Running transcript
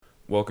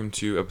Welcome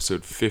to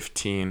episode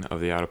 15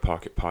 of the Out of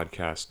Pocket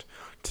podcast.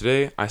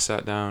 Today, I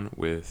sat down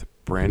with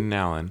Brandon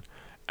Allen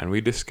and we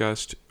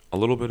discussed a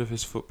little bit of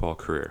his football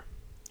career.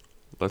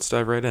 Let's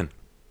dive right in.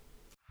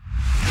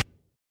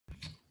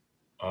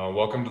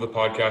 Welcome to the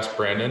podcast,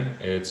 Brandon.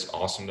 It's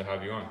awesome to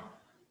have you on.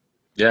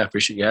 Yeah,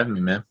 appreciate you having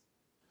me, man.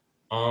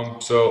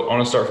 So I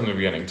want to start from the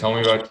beginning. Tell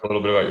me a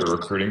little bit about your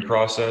recruiting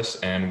process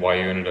and why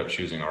you ended up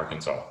choosing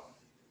Arkansas.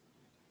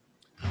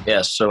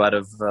 Yeah, so out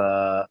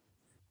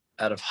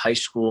of high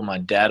school, my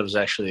dad was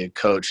actually a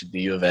coach at the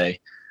U of A.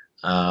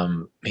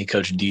 He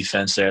coached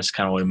defense there. That's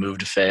kind of when we moved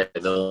to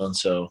Fayetteville, and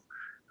so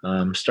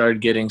started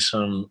getting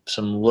some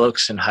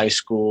looks in high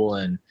school,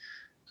 and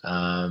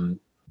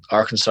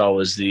Arkansas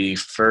was the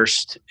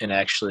first and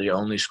actually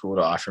only school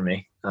to offer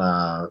me,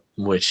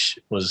 which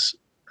was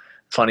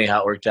funny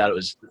how it worked out. It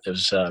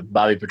was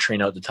Bobby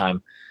Petrino at the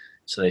time,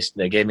 so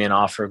they gave me an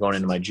offer going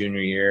into my junior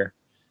year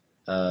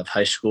of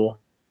high school.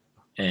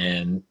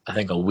 And I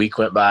think a week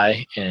went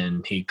by,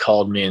 and he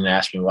called me and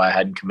asked me why I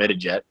hadn't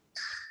committed yet.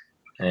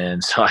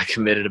 And so I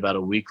committed about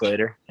a week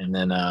later, and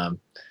then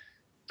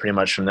pretty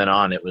much from then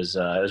on, it was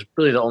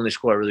really the only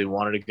school I really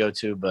wanted to go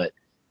to. But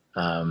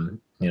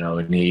and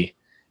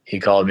he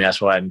called me,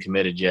 asked why I hadn't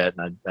committed yet,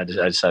 and I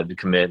decided to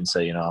commit and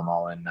say, I'm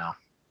all in now.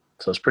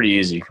 So it's pretty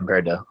easy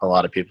compared to a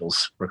lot of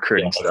people's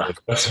recruiting stuff.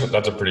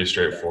 That's a pretty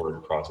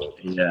straightforward process.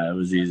 Yeah, it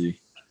was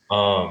easy.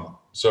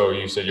 So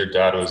you said your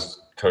dad was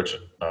coach,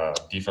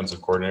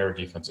 defensive coordinator,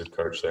 defensive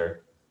coach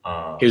there.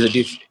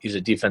 He's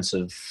a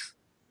defensive,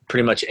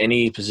 pretty much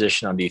any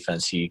position on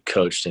defense he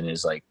coached in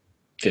his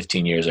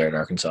 15 years there at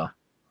Arkansas.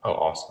 Oh,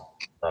 awesome!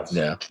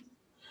 Yeah.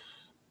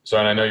 So,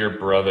 and I know your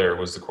brother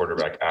was the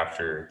quarterback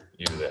after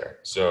you there.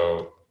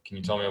 So, can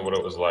you tell me what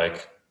it was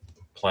like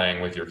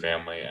playing with your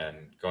family and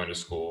going to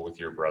school with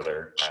your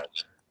brother at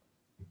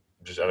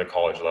a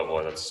college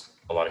level? That's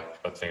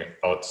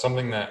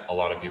something that a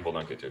lot of people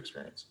don't get to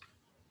experience.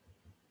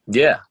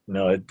 Yeah,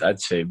 no,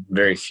 I'd say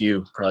very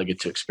few probably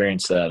get to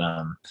experience that.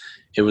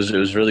 It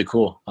was really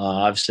cool.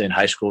 Obviously, in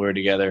high school we were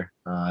together,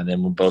 and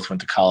then we both went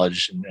to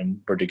college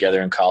and we're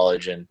together in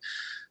college. And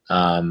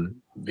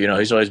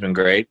he's always been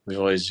great. We've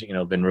always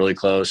been really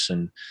close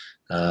and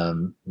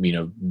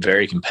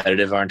very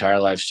competitive our entire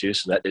lives too.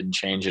 So that didn't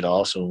change at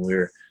all. So when we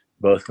were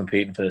both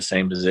competing for the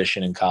same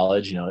position in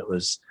college, it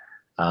was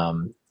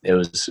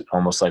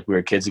almost like we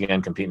were kids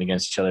again, competing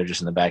against each other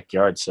just in the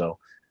backyard. So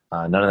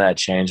none of that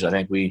changed. I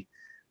think we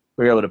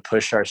were able to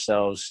push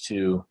ourselves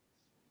to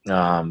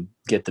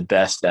get the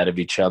best out of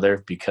each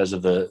other because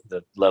of the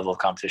level of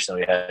competition that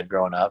we had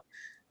growing up.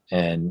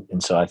 And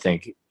so I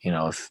think,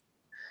 if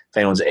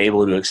anyone's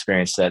able to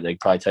experience that, they'd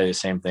probably tell you the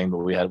same thing, but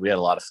we had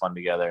a lot of fun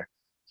together.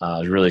 It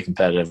was really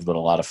competitive, but a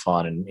lot of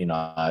fun. And,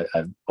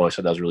 I've always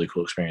said that was a really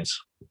cool experience.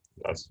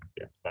 That's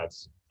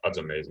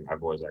amazing.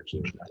 I've always actually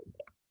enjoyed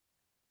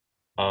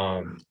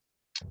that.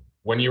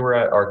 When you were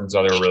at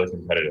Arkansas, they were really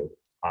competitive.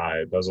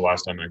 That was the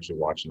last time I actually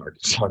watched an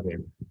Arkansas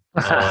game.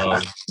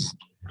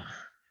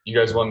 You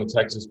guys won the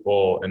Texas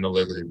Bowl and the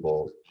Liberty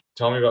Bowl.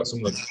 Tell me about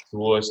some of the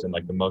coolest and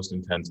the most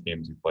intense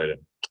games you played in.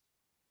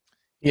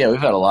 Yeah,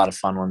 we've had a lot of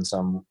fun ones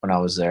when I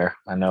was there.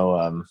 I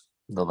know,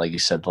 like you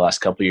said, the last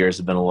couple of years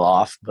have been a little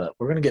off, but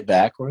we're gonna get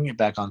back. We're gonna get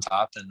back on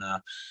top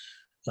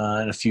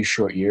in a few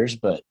short years.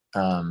 But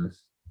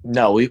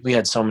no, we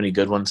had so many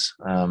good ones.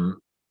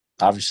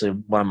 Obviously,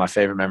 one of my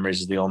favorite memories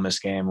is the Ole Miss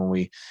game when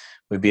we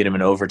beat them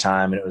in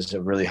overtime, and it was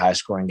a really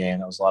high-scoring game.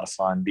 That was a lot of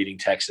fun. Beating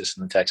Texas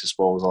in the Texas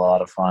Bowl was a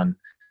lot of fun.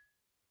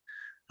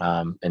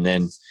 And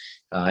then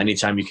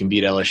anytime you can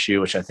beat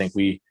LSU, which I think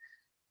we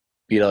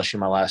beat LSU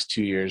my last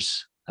 2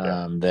 years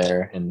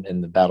there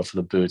in the battle for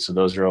the boot. So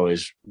those are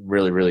always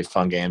really, really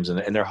fun games,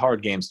 and they're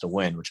hard games to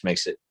win, which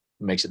makes it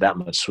that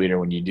much sweeter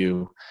when you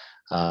do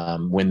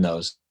win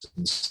those.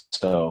 And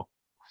so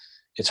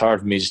it's hard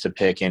for me just to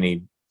pick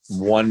any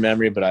one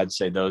memory, but I'd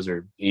say those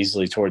are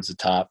easily towards the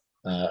top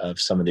of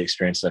some of the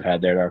experiences I've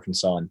had there at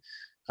Arkansas.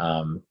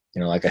 And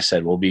like I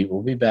said, we'll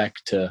be back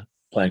to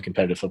playing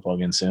competitive football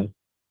again soon.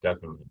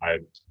 Definitely.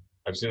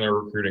 I've seen their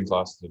recruiting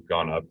classes have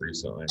gone up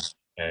recently,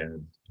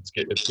 and it's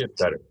getting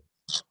better.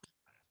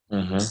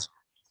 Mm-hmm.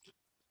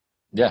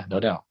 Yeah, no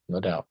doubt.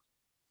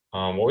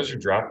 What was your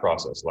draft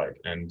process like?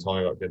 And tell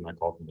me about getting that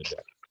call from the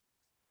Jets.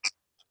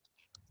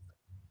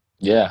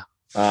 Yeah,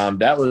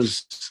 that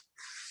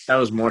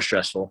was more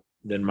stressful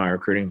than my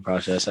recruiting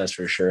process, that's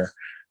for sure.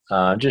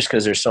 Just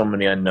because there's so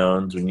many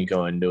unknowns when you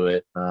go into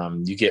it.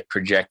 You get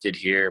projected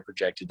here,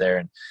 projected there,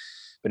 and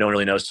we don't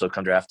really know till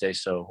come draft day.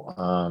 So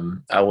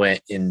I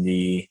went in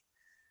the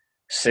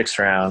 6th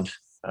round.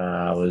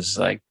 I was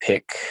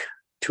pick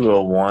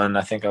 201,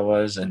 I think I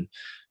was, and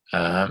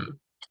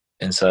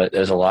so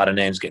there's a lot of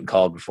names getting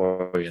called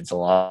before you. It's a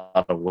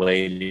lot of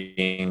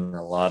waiting,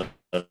 a lot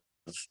of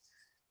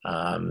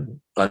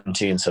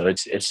uncertainty, and so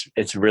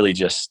it's really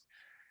just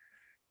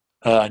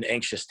an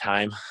anxious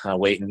time,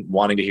 waiting,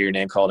 wanting to hear your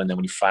name called, and then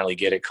when you finally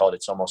get it called,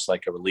 it's almost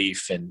like a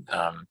relief. And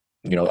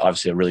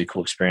obviously a really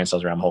cool experience. I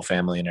was around my whole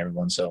family and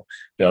everyone, so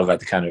we all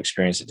got to kind of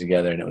experience it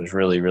together, and it was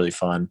really, really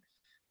fun.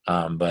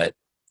 But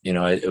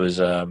it was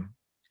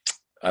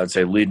I would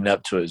say leading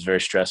up to it was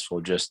very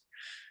stressful. Just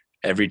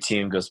every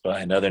team goes by,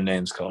 another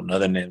name's called,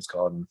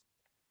 and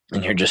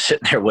you're just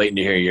sitting there waiting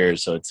to hear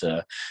yours. So it's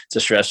a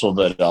stressful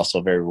but also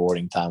a very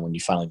rewarding time when you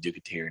finally do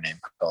get to hear your name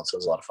called. So it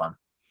was a lot of fun.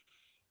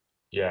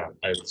 Yeah,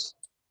 I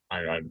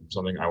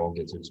something I won't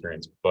get to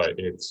experience, but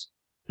it's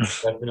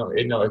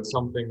definitely it's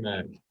something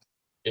that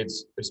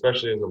it's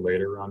especially as a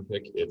later round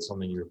pick, it's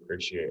something you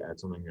appreciate and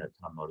it's something that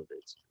kind of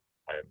motivates you.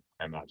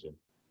 I imagine.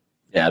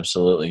 Yeah,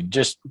 absolutely.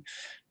 Just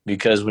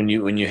because when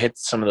you hit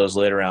some of those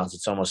later rounds,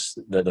 it's almost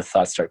the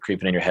thoughts start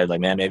creeping in your head,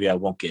 like, man, maybe I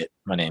won't get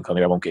my name called,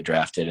 maybe I won't get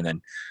drafted, and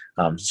then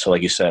so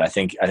like you said, I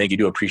think you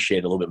do appreciate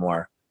it a little bit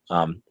more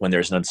when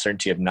there's an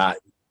uncertainty of not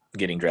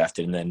getting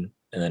drafted, and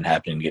then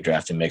happening to get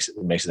drafted makes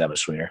it that much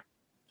sweeter.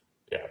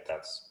 Yeah,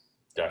 that's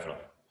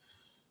definitely.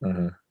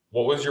 Mm-hmm.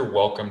 What was your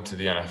welcome to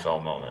the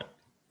NFL moment?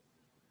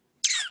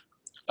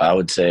 I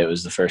would say it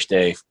was the first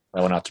day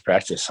I went out to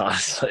practice.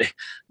 Honestly,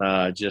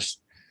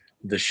 just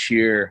the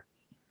sheer.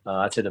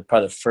 I'd say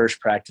probably the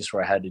first practice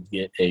where I had to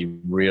get a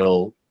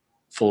real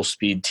full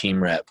speed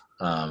team rep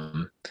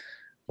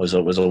was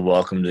a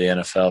welcome to the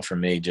NFL for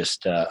me.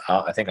 Just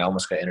I think I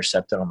almost got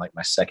intercepted on like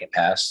my second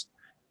pass,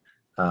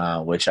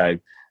 which I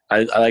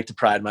like to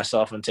pride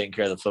myself on taking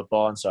care of the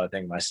football, and so I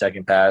think my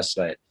second pass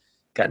I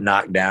got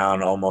knocked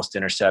down, almost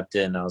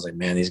intercepted, and I was like,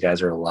 man, these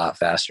guys are a lot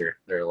faster.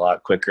 They're a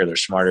lot quicker. They're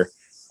smarter.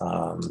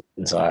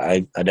 And so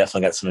I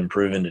definitely got some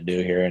improving to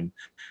do here, and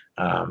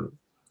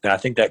I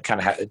think that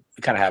kind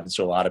of happens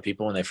to a lot of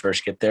people when they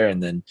first get there,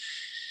 and then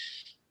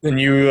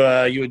you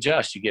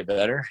adjust, you get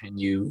better, and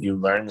you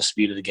learn the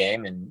speed of the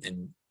game,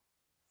 and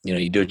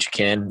you do what you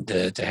can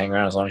to hang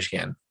around as long as you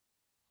can.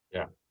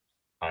 Yeah,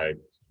 I,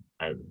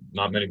 I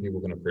not many people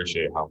can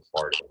appreciate how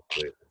hard it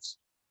actually is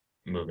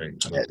moving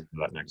to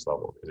that next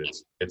level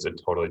because it's a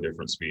totally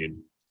different speed,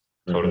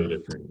 totally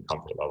different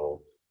comfort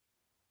level.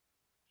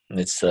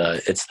 It's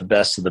the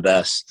best of the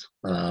best.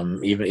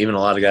 Even a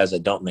lot of guys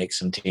that don't make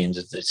some teams,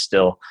 it's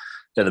still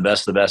they're the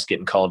best of the best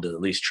getting called to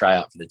at least try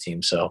out for the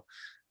team. So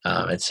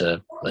it's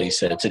like you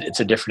said, it's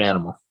a different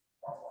animal.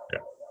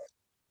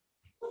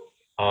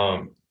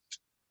 Yeah.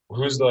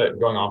 Who's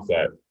going off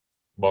that?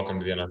 Welcome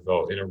to the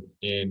NFL.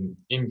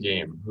 In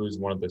game, who's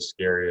one of the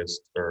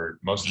scariest or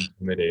most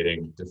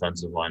intimidating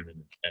defensive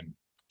linemen and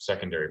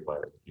secondary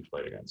player you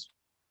played against?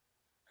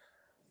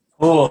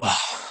 Oh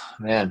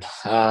man,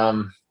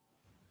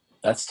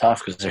 that's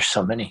tough because there's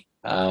so many.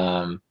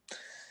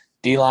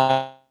 D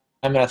line.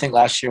 I mean, I think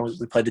last year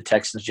we played the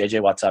Texans. J.J.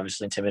 Watt's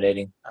obviously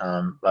intimidating,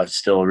 but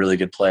still a really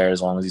good player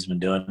as long as he's been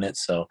doing it.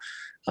 So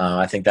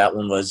I think that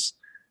one was.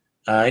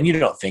 And you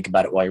don't think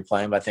about it while you're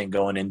playing, but I think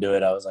going into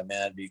it, I was like,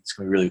 man, it's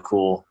gonna be really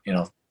cool.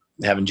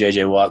 Having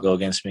J.J. Watt go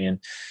against me,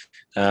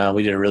 and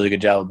we did a really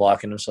good job of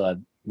blocking him. So I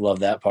love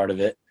that part of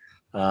it.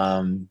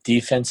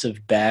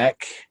 Defensive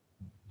back.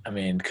 I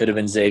mean, could have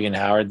been Xavier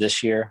Howard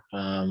this year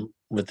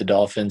with the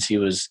Dolphins. He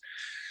was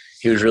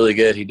really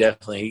good.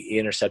 He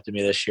intercepted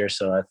me this year,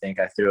 so I think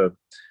I threw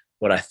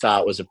what I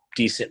thought was a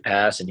decent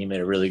pass, and he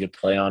made a really good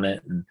play on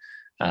it.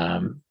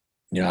 And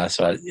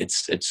so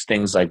it's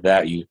things like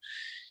that.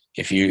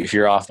 If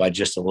you're off by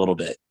just a little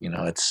bit,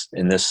 it's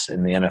in the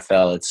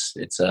NFL,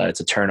 it's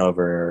a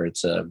turnover, or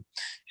it's a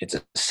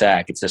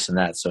sack, it's this and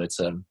that. So it's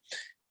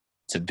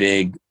a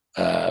big,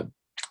 I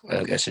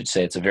should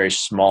say, it's a very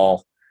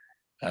small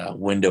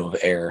window of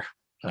error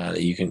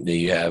that you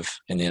have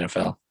in the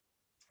NFL.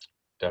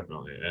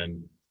 Definitely.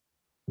 And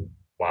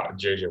wow,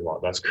 JJ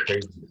Watt, that's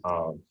crazy.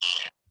 I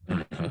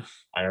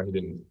know he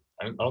didn't.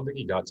 I don't think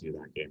he got to you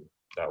that game.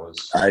 That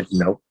was.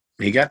 Nope.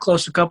 He got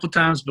close a couple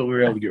times, but we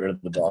were able to get rid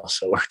of the ball,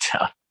 so it worked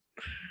out.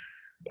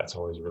 That's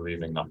always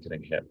relieving not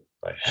getting hit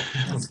by.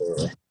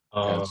 Absolutely.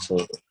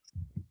 Absolutely.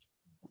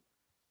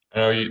 I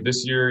know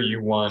this year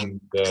you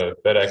won the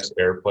FedEx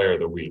Air Player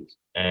of the Week,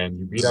 and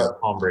you beat out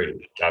Tom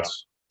Brady.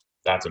 That's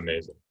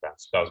amazing. That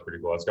was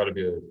pretty cool. That's got to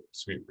be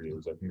sweet for you.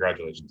 So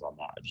congratulations on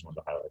that. I just wanted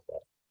to highlight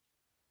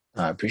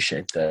that. I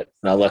appreciate that.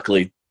 Now,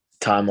 luckily,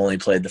 Tom only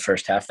played the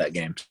first half of that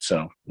game,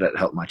 so that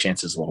helped my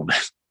chances a little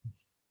bit.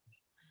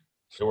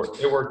 It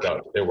worked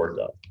out. It worked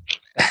out.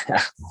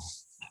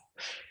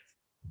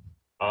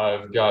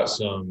 I've got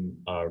some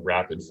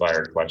rapid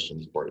fire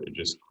questions for you.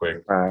 Just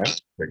quick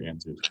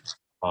answers.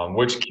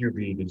 Which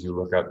QB did you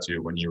look up to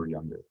when you were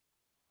younger?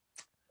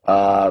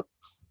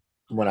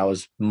 When I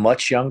was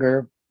much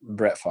younger,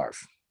 Brett Favre.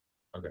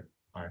 Okay.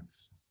 All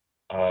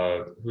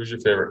right. Who's your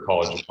favorite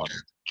college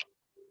opponent?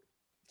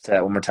 Say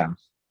that one more time.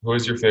 Who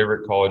is your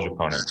favorite college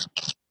opponent?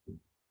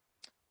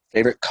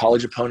 Favorite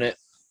college opponent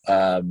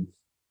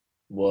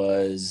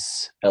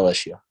was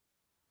LSU.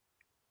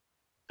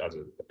 That's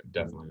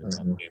definitely a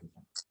tough game.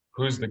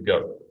 Who's the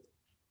GOAT?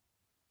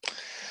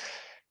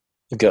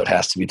 The GOAT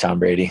has to be Tom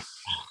Brady.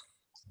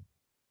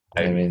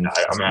 I'm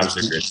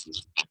absolutely agree.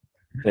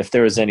 If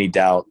there was any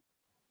doubt,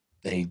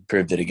 he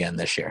proved it again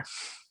this year.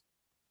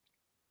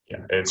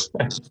 Yeah, it's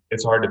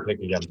hard to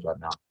pick against that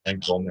now. I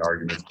think the only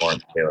argument's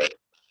Lawrence Taylor,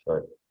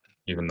 but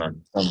even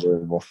then.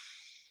 Unbelievable.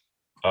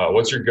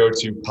 What's your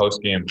go-to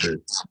post-game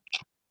food?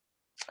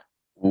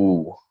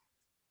 Ooh.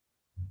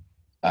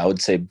 I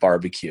would say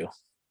barbecue.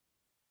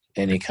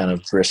 Any kind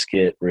of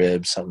brisket,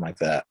 ribs, something like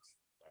that.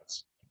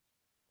 That's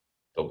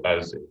that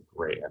is a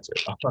great answer.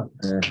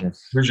 Hmm.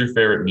 Who's your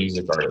favorite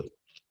music artist?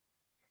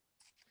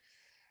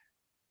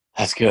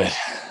 That's good.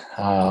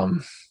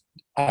 Um,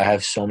 I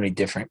have so many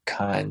different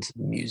kinds of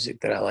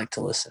music that I like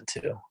to listen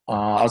to.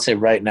 I would say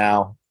right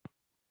now,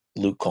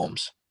 Luke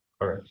Combs.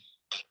 Okay,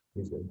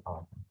 he's good.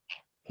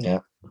 Yeah,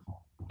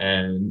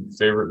 And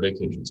favorite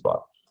vacation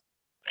spot?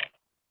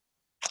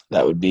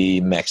 that would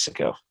be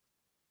Mexico.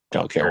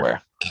 Don't care Sure.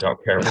 where.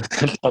 Don't care.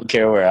 Don't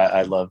care where.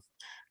 I love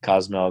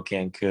Cozumel,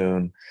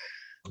 Cancun.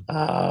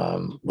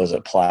 Was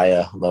it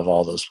Playa? Love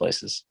all those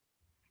places.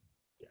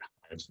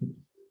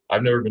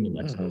 I've never been to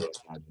Mexico. Hmm. But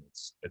I imagine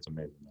it's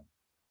amazing. Man.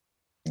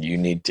 You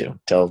need to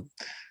tell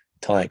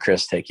Aunt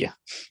Chris take you.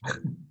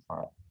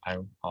 All right,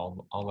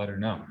 I'll let her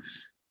know.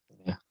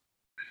 Yeah.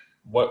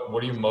 What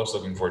are you most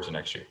looking forward to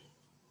next year?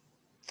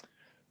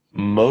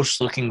 Most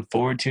looking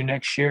forward to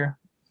next year.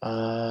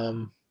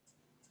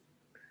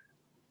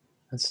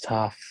 That's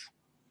tough.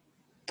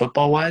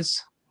 Football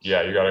wise,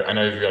 Yeah, you got. I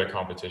know you've got a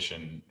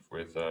competition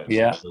with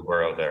yeah, Joe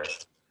Burrow there.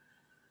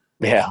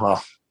 yeah.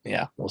 Well,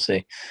 yeah, we'll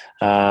see.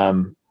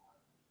 Um,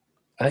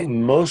 I think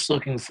most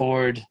looking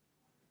forward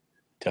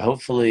to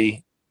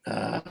hopefully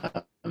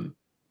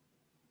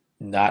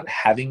not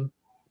having.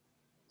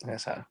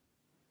 That's how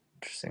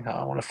interesting how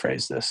I want to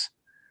phrase this.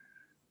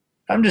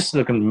 I'm just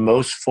looking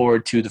most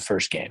forward to the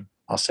first game.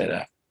 I'll say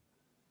that.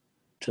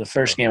 To the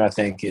first game, I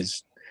think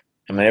is.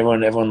 I mean,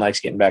 everyone likes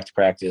getting back to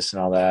practice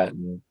and all that,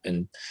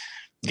 and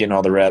getting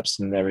all the reps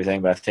and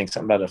everything. But I think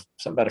something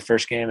about a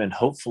first game, and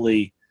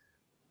hopefully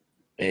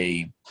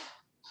a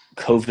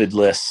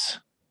COVID-less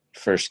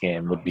first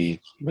game would be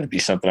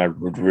something I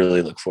would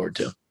really look forward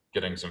to.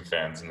 Getting some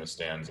fans in the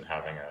stands and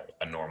having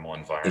a normal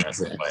environment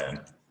to play in.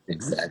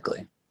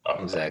 Exactly. Uh,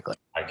 Exactly.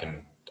 I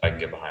can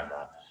get behind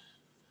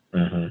that.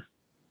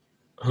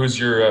 Mm-hmm. Who's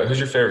your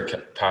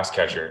favorite pass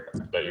catcher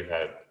that you've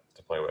had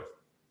to play with?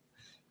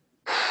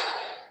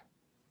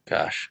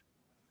 Gosh,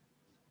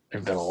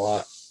 there've been a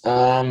lot.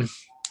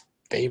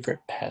 Favorite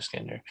pass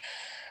catcher.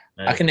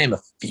 I can name a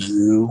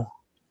few.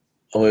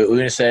 Oh, we're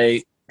gonna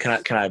say, can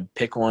I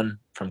pick one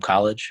from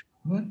college?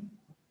 Mhm.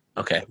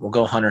 Okay, we'll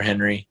go Hunter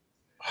Henry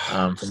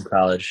from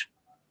college.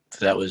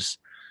 So that was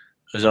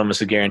it was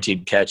almost a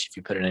guaranteed catch if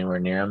you put it anywhere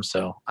near him.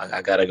 So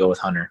I got to go with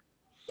Hunter.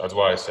 That's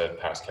why I said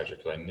pass catcher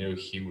because I knew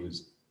he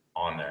was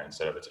on there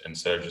instead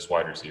of just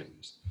wide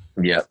receivers.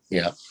 Yeah,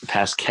 yeah.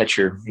 Pass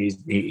catcher. He's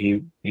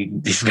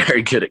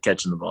very good at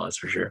catching the ball. That's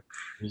for sure.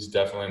 He's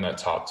definitely in that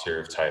top tier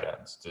of tight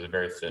ends. It's a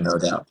very thin No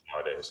doubt.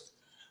 nowadays.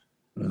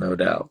 No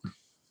doubt.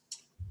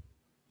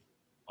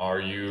 Are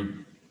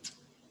you?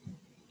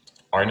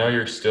 I know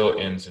you're still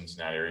in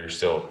Cincinnati, or you're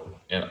still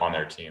on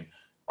their team.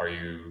 Are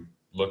you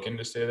looking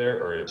to stay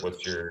there, or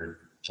what's your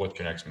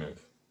next move?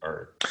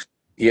 Or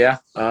Yeah.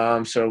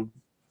 So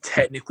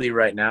technically,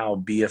 right now, I'll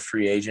be a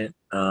free agent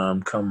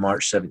come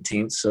March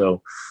 17th.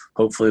 So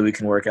hopefully, we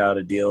can work out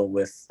a deal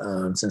with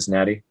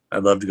Cincinnati.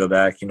 I'd love to go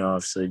back.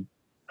 Obviously,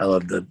 I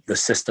love the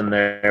system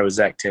there with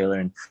Zach Taylor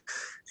and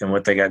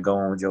what they got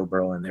going with Joe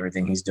Burrow and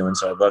everything he's doing.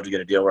 So I'd love to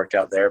get a deal worked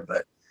out there.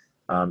 But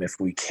if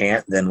we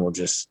can't, then we'll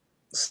just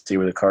see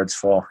where the cards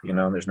fall.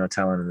 There's no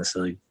talent in this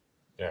league.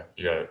 yeah,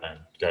 you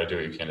gotta do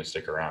what you can to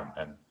stick around,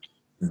 and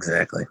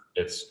Exactly.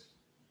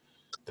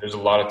 there's a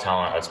lot of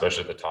talent,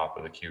 especially at the top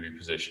of the QB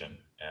position,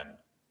 and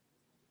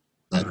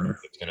Mhm.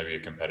 it's going to be a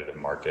competitive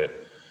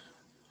market.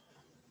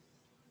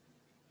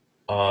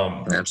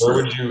 Where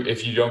Absolutely. would you,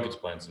 if you don't get to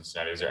play in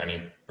Cincinnati, is there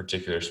any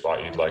particular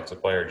spot you'd like to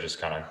play, or just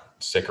kind of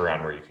stick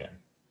around where you can?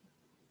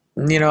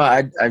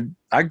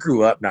 I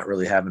grew up not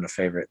really having a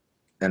favorite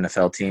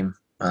NFL team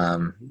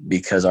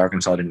because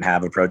Arkansas didn't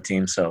have a pro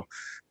team. So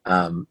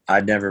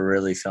I never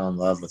really fell in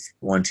love with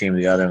one team or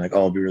the other. I'm like,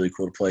 oh, it'd be really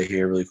cool to play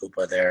here, really cool to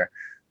play there.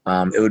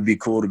 It would be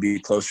cool to be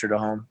closer to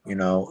home.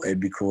 It'd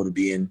be cool to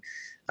be in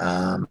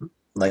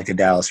like a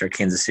Dallas or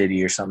Kansas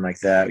City or something like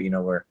that,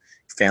 where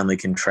family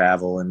can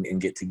travel and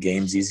get to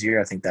games easier.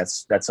 I think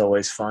that's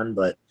always fun.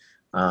 But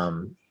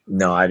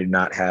no, I do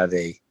not have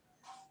a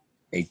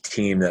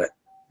team that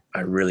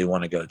I really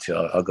want to go to.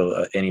 I'll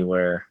go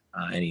anywhere,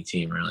 any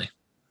team really.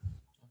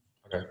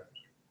 Okay,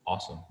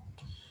 awesome.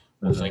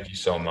 Well, thank you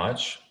so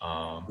much.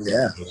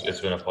 Yeah.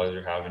 It's been a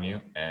pleasure having you,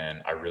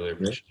 and I really Yeah.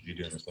 appreciate you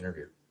doing this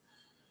interview.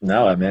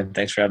 No, man.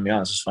 Thanks for having me on.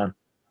 This was fun.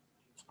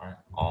 All right,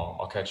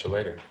 I'll catch you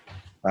later.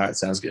 All right.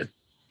 Sounds good.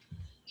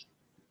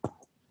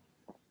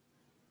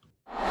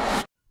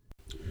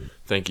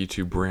 Thank you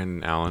to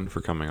Brandon Allen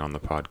for coming on the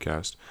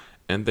podcast,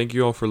 and thank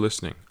you all for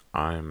listening.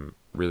 I'm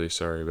really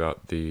sorry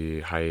about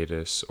the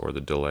hiatus or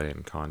the delay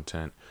in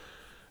content.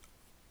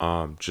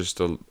 Just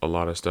a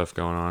lot of stuff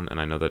going on, and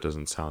I know that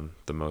doesn't sound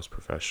the most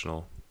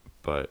professional,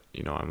 but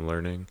I'm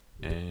learning,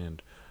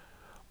 and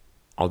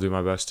I'll do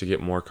my best to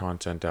get more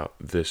content out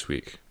this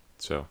week.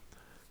 So,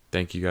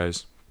 thank you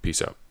guys.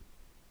 Peace out.